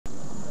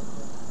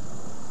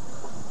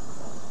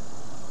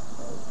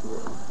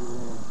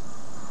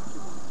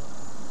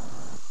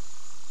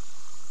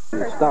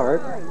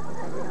start.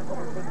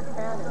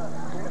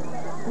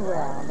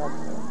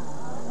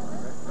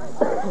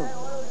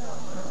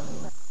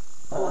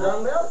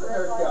 Dumbbells in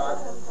there, Scott.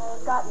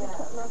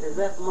 Is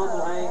that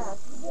muscle hang?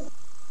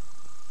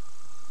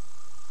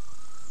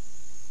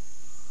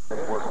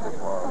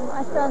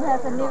 My son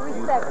has a new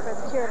respect for the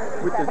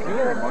cheerleaders. With the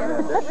gym.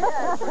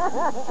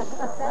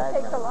 That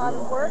takes a lot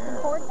of work and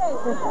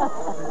coordination.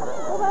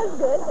 Well, that's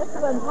good.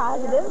 That's one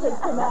positive that's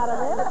come out of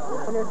it. I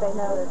wonder if they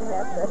know that they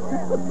have to.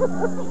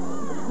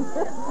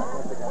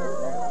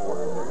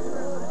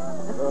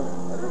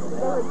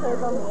 They would say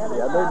on the other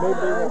side. Yeah, maybe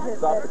they won't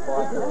stop the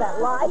clock. Is that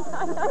light?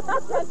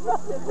 That's what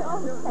it's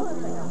on.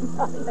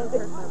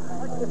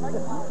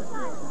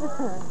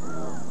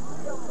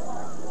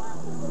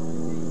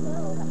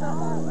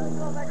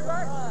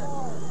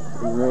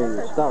 You ready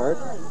to start?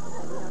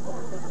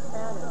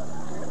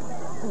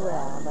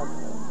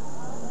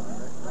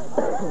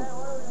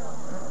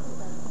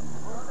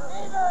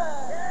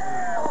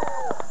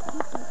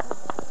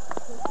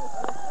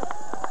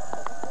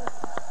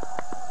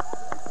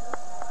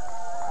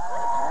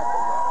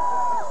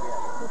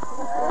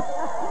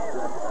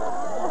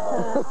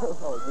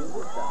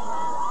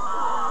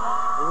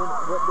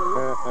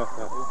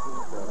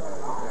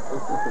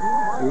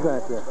 You're going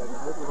to have to.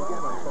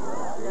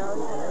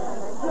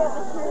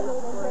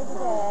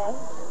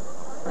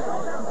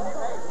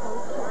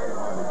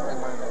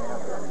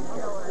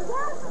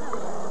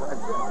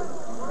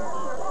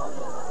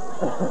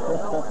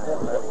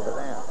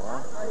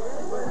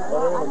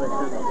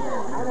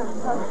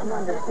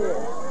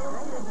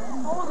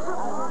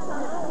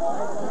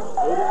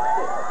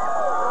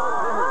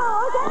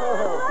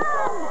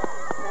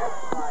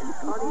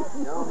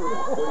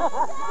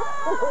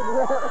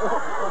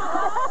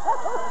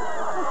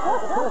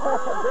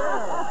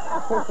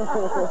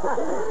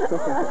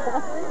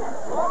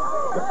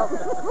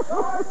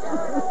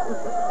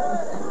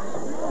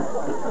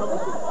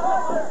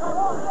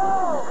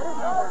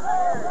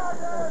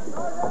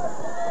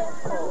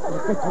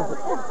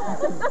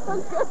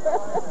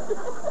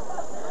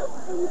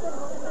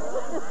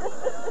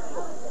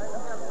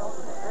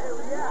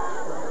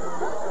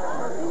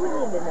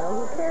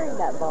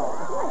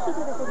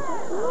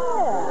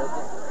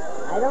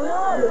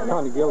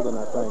 Connie Gilden, I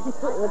think.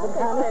 Was it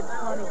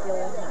Connie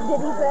Gilden? Did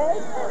he say?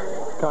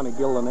 Connie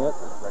Gilden, it.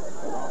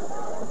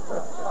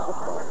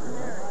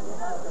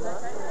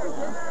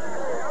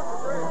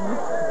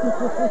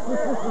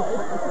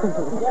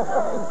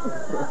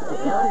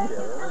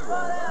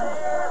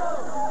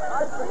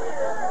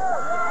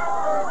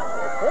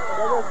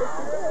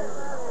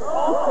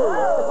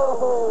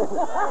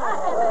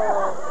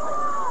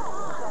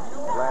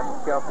 Glad to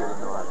scalp you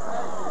tonight.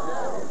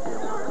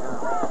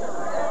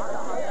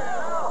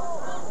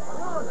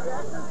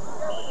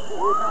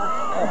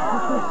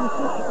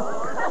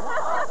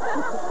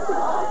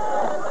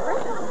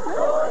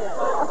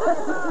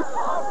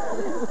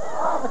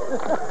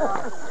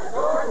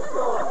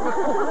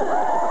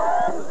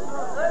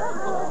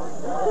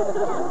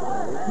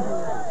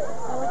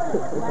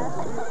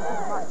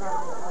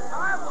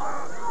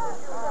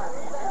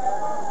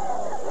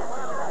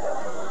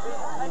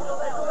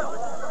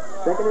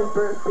 Second and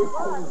first, 15.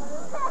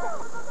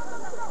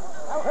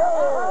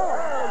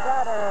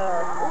 Got her.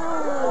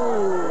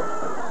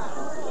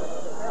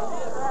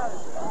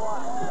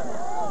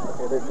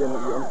 Okay, they're doing the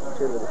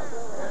cheerleaders.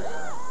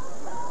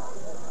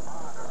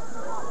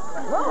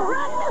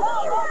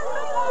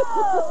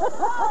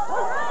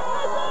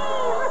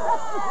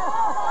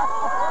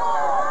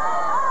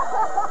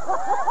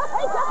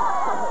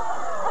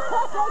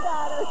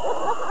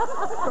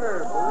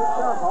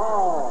 Melissa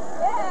Hall.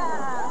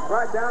 Yeah.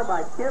 Brought down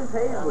by Kim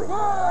Paisley.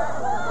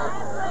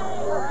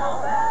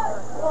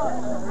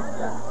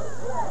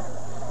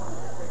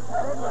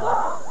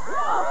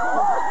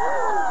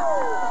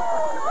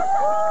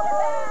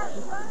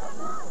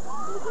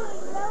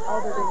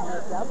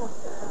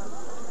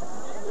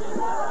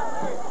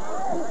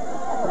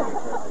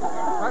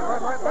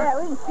 Yeah,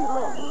 we can see a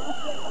little.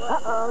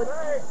 Uh-oh.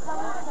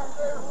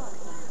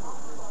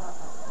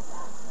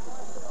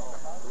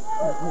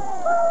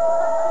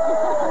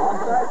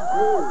 Onside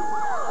blue.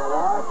 The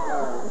loss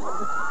of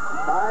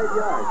 5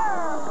 yards.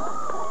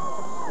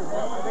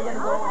 They're going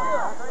to go on.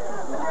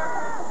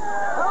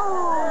 Oh,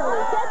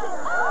 catch it.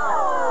 Oh!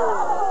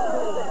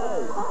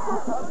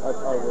 That's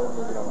how we're going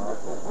to get on our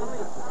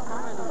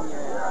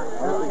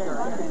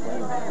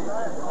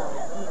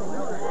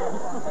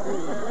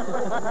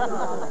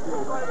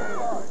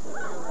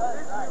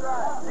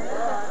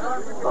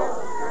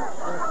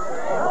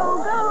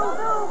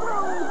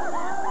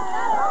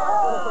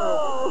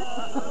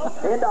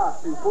Handoff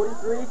to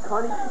 43,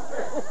 Connie.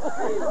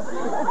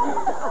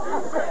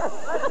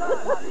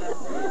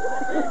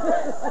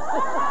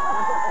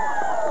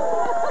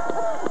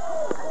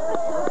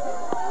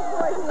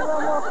 Boy, need a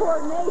little more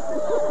coordination.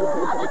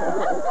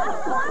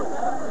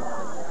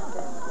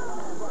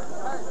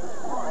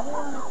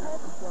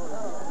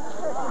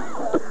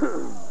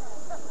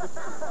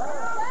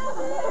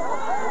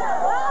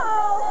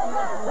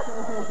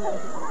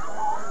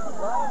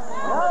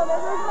 Oh,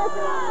 there's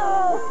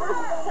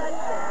Missy.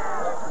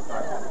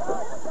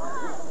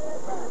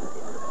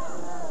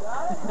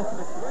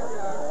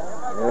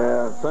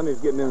 Sonny's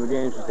getting in the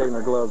game. She's taking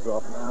her gloves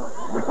off now.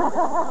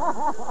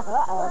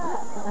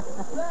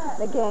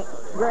 They can't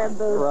grab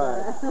those.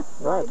 Right.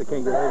 Right. They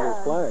can't get hold of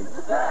those flags.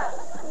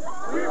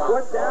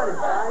 What's that? His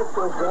eyes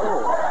so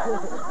gold.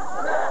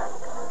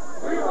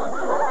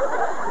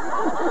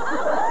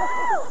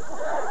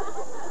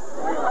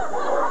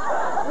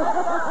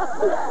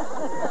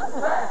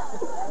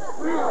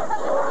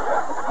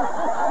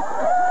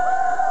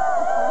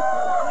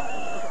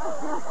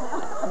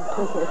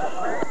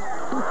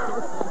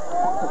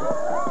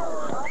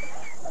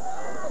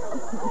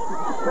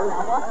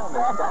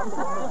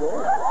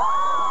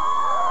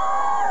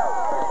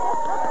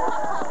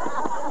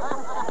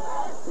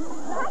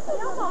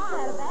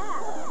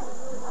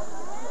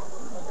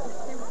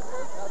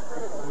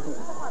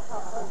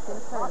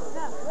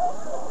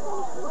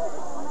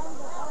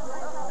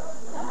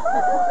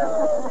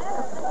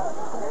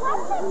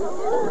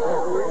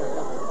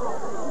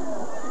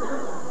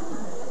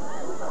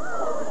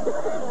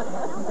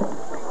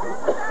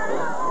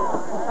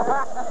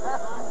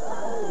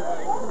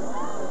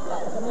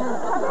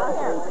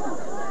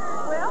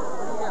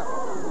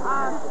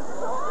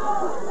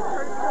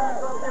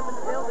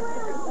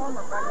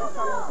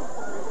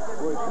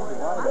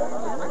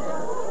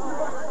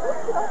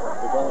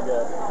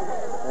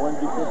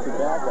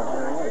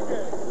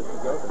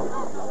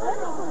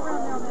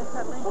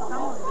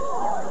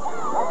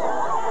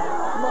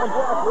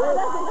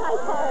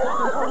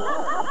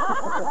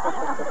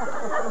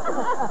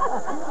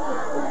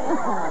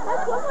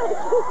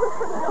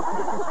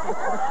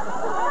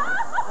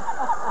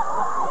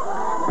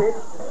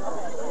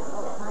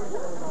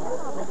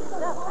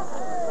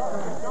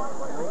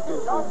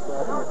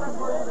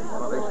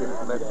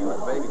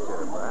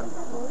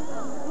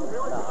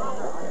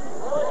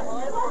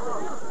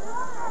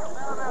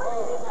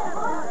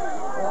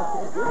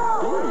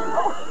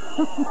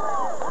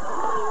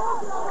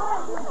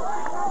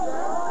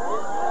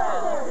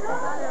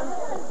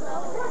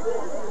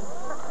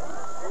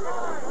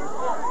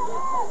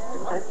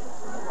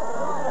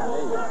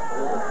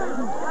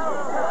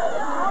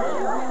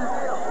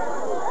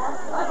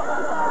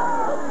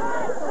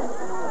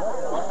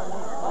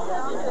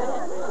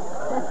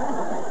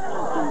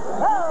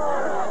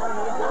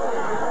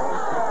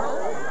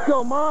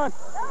 Come on.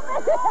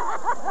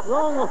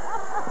 Wrong one.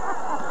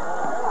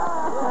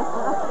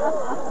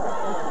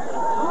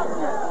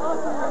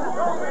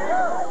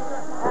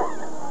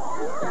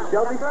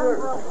 Shelby Stewart.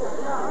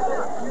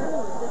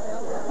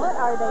 What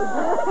are they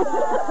doing?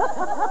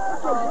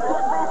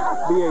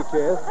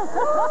 VHS.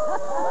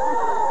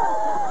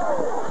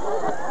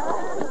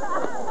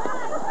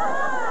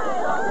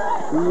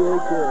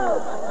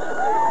 VHS.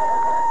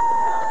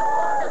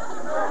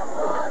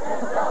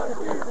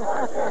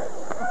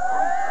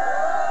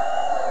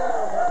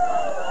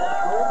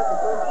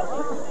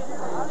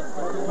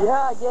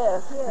 Yeah, I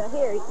guess. Yeah,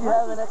 here. You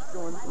have an extra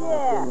one.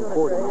 Yeah. You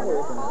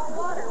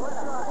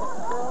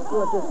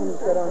want this one to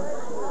sit on?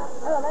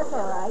 Oh, that's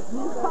all right.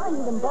 You find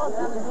them both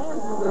with your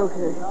hands.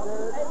 Okay.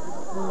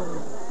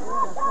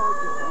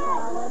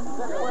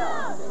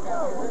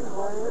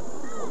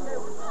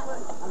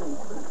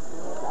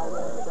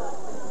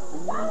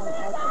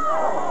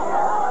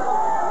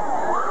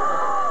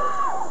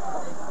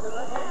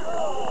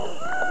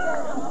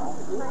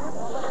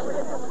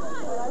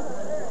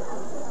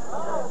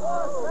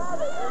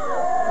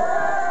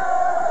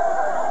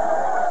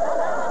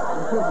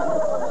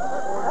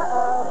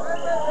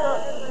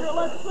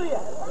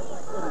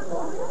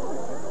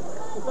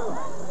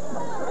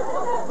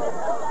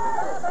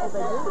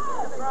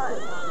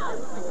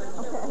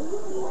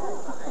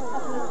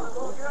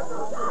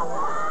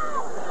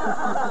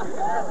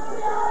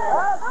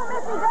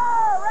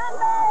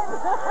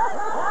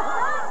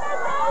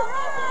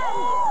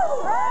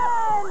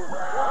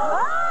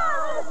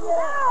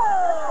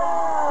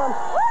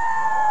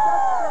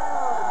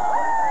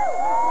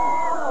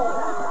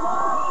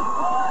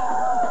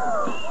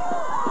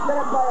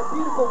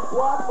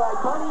 Walk by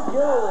Bunny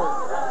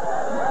Jones.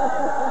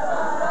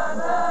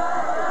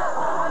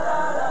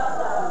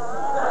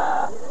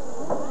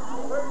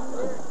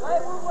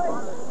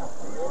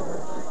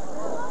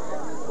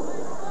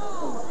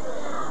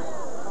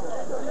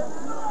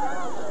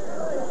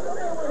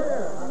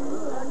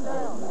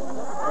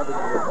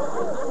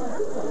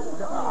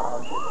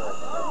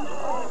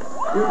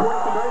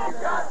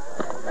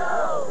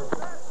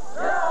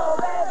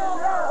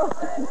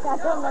 I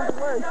don't know the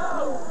words.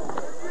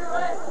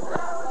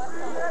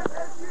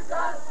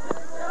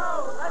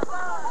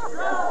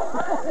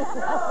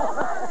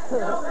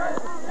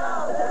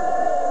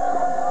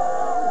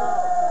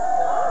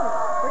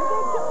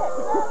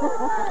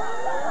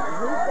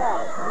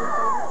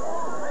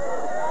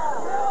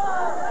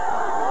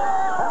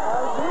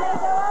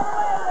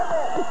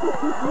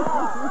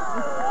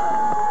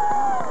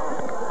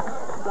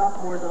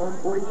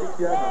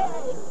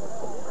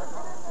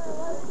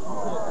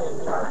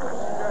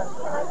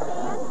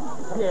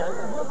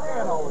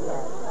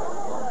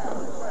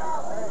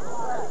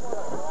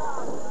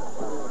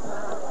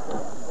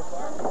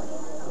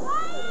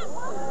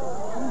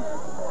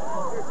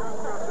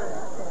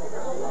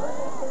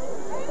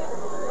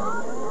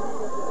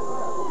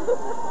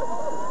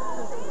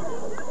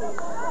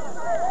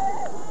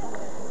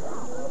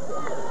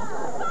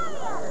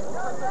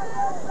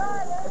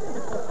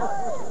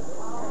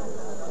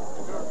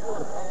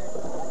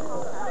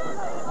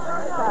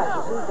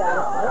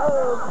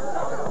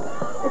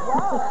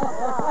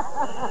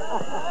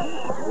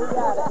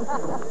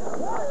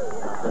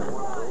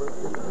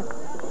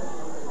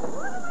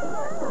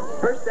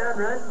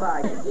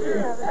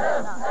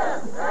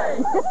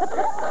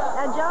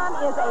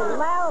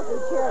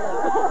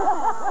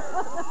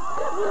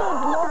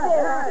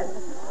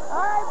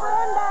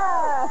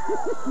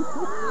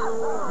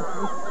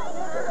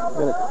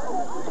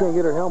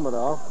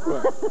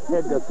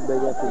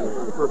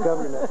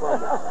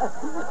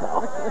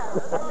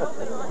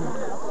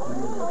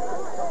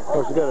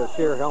 You got to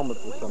share helmets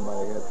with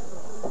somebody. I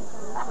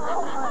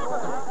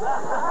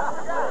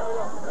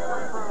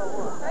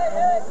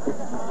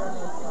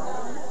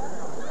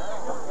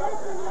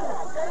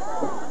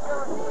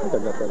think I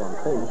got that on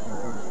tape.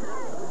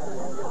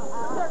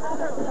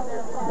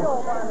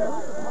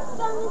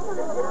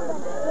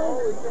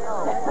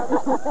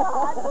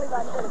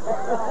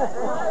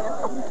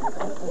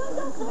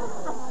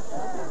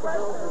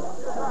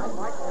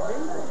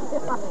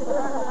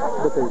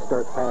 But they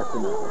start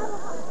passing.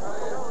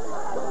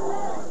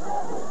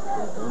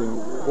 Being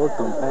worked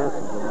on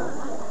passes, you know.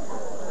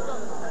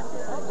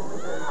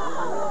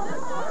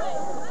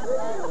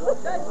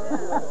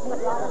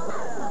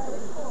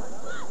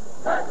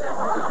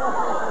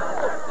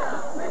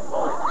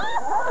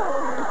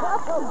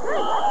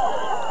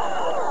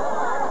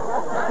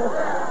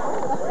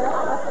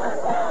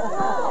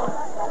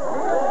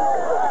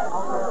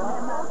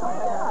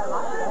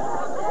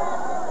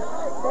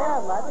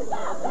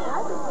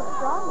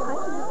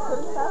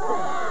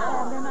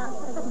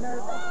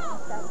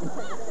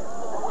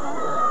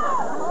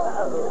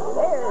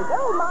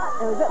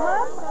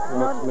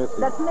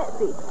 That's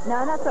Missy.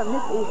 No, that's not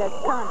Missy. That's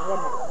Connie,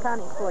 isn't it?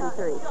 Connie's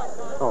 43.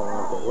 Oh,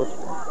 okay. What's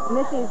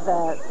Missy's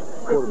the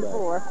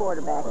 54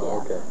 quarterback, oh,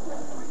 yeah. okay.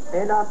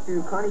 Hand off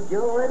to Connie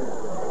Gilliland.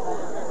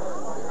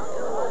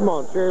 Come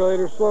on,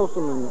 cheerleaders, show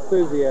some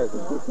enthusiasm.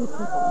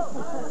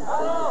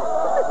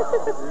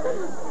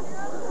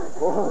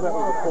 Oh, that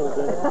was a full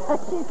day.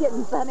 She's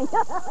getting funny.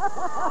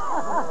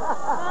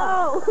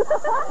 Oh!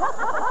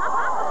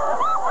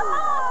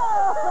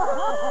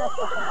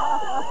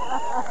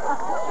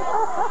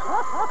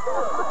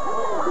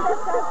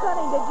 That's not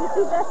funny. Did you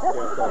see that?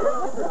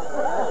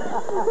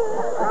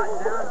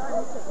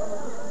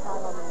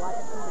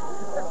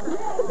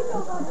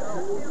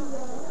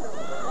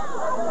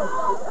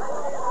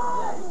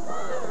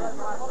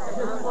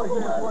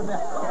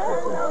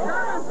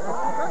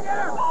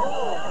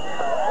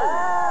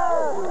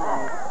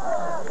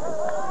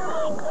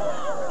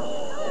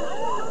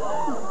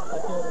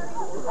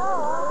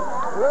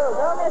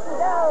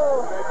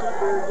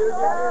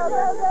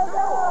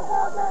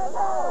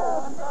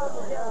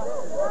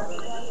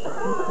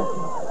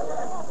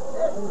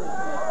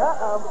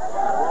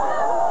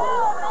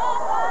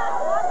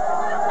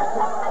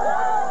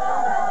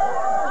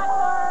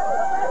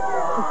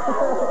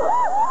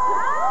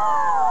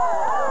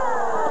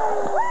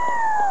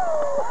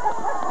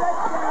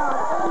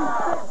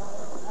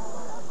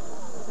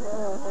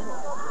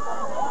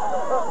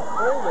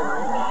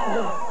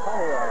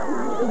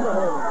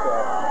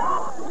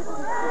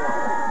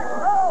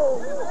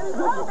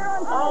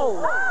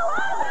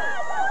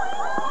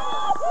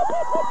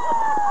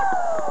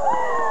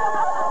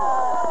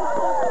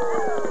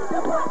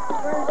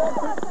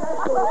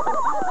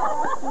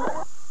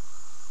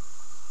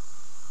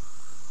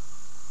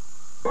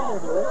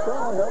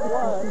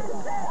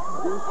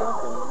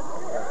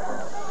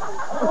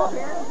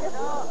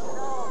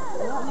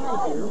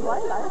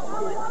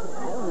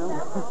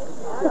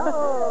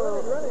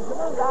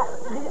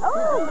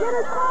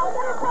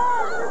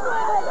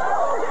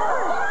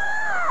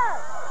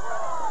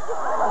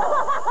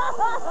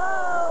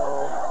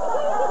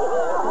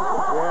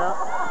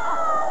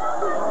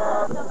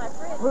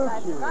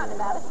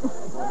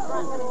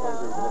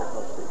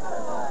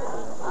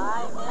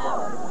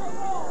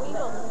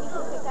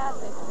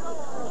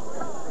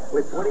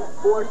 With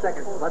 24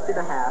 seconds left in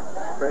the half,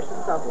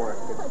 freshman sophomore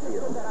in the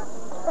field.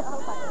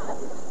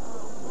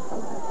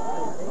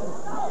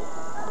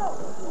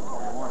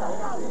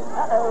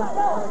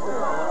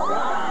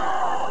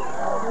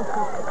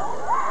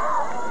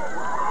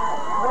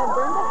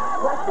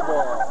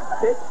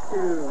 Pitch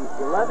to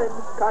 11,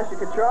 Kasha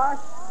Katrosh,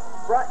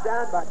 brought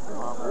down by...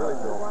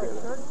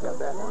 Got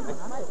that one.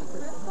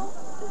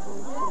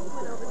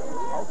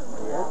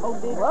 Oh,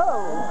 big.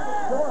 Whoa.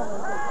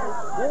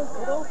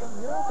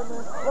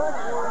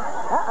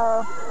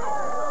 Uh-oh.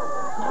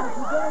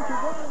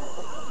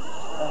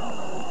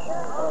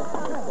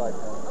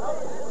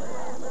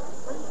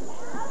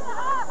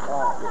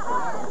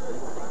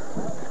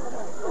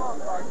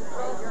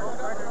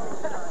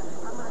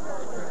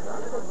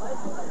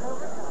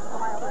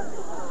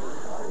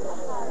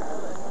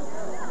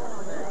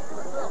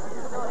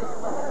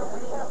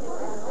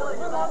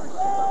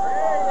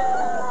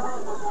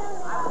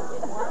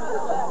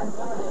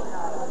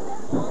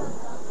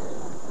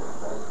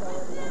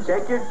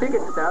 Check your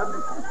ticket stubs.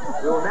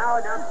 We will now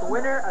announce the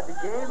winner of the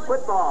game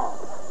football.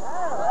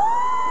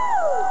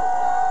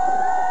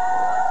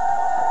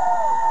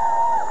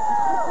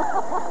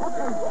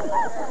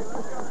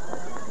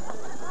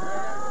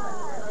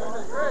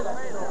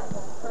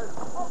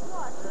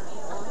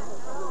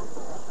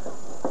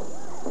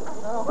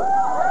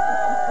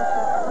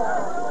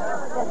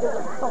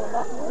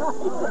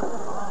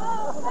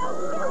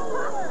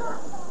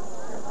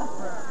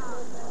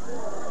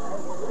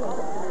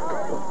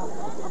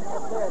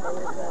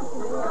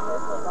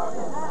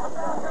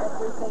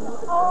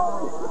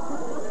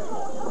 Oh!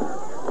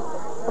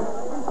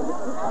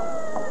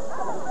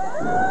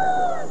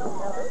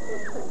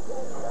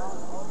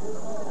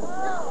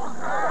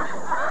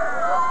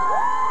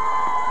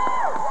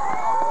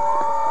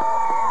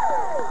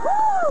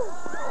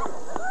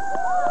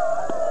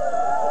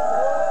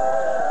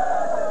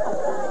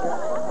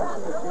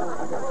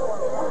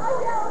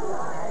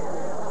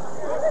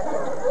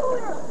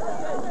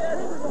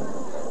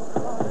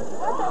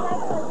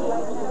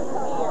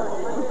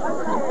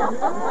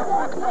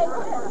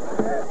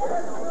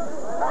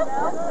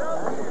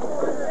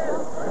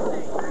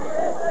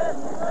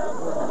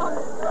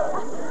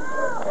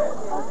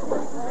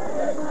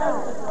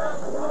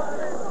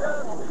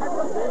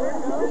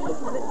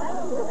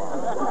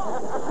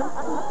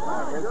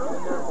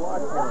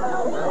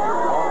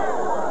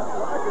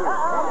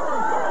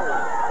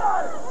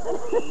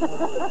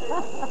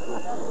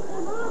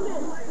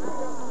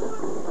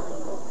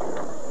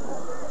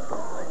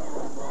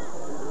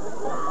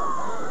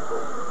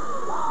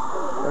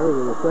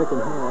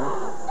 second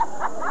half.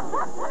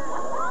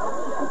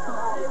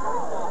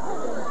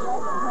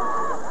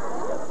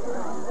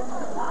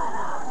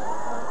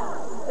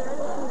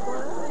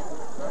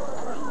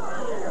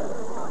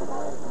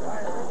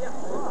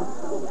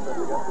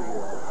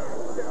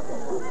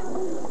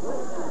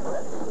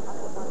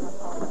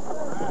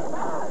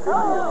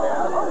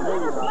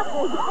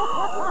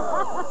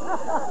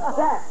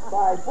 Sacked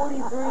by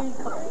 43.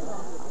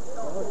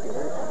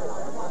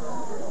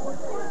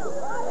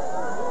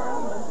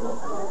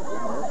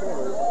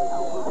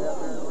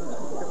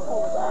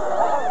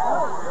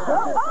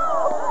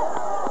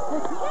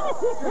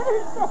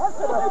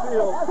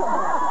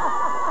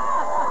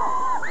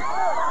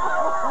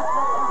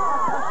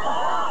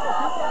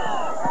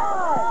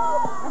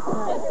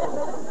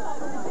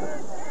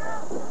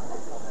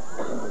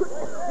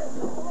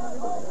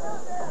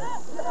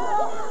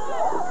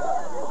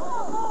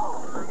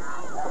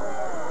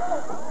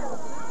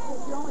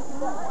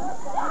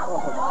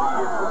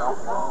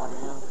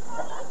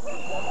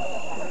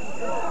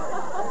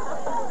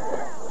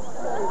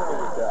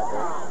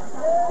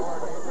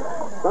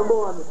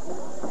 Fumble on the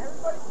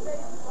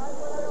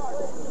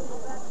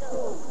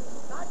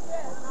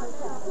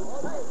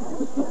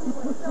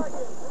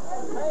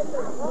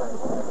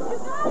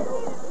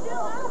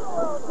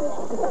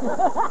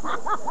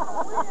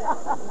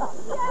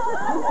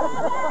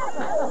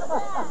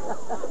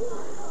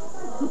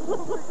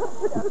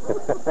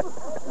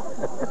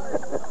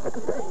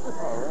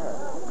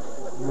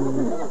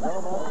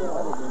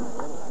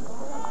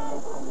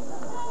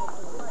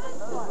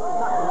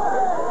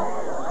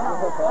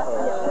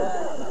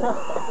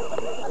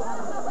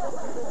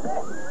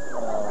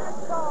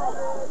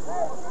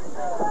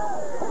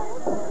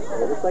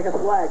It looks like a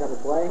flag on the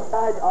play.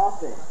 Side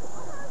offense.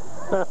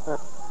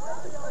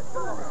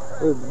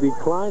 Let's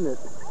decline it.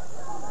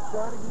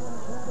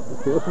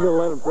 We're going to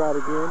let him try it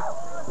again.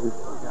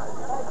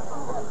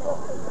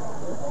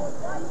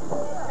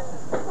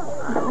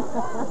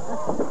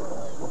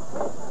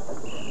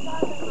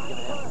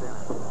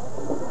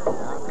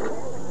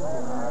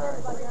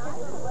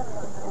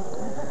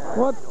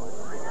 What?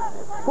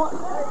 What?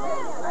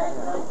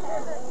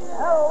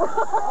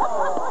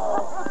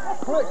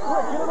 Quick,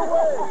 get it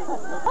away!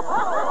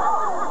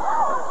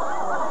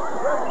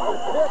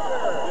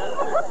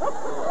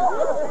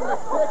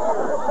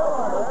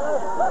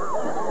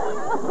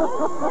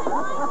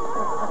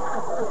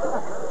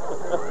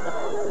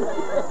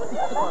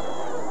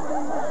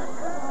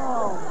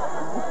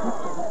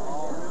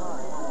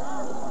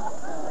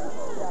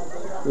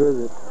 Who is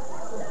it?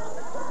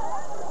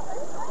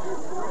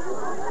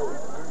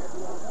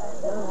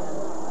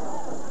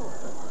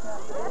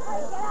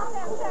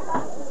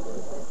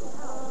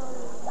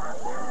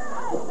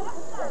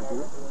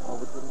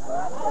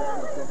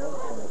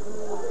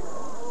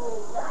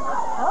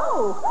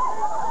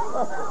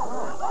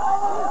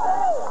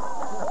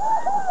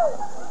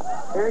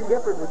 Aaron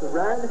Gifford with the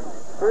run.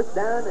 First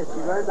down, and she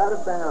runs out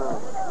of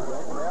bounds.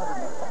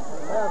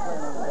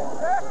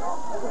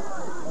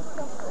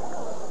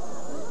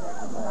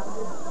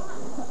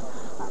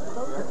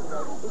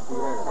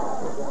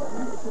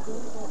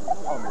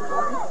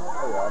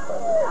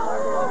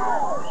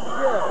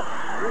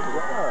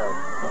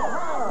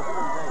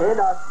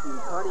 Handoff to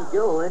Connie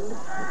Gilliland.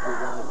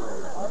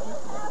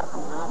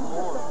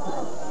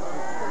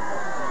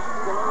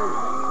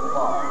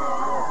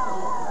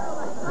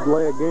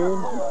 Play a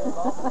game?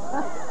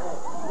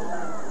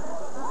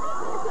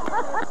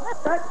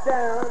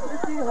 Touchdown,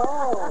 Missy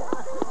Hall.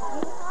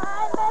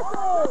 Hi,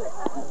 Missy.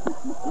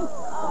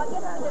 Oh,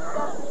 get on the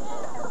stuff.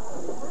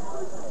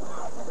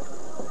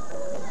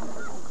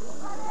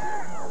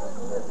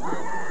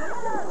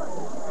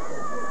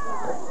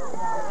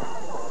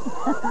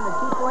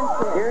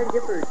 Aaron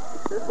Gifford,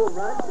 successful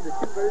run to the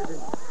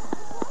conversion.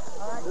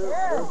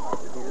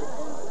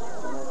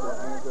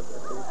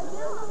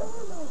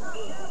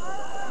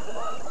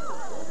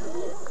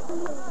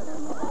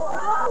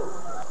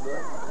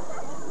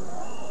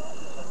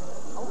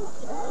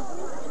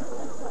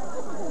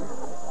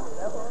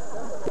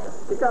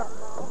 Pick up.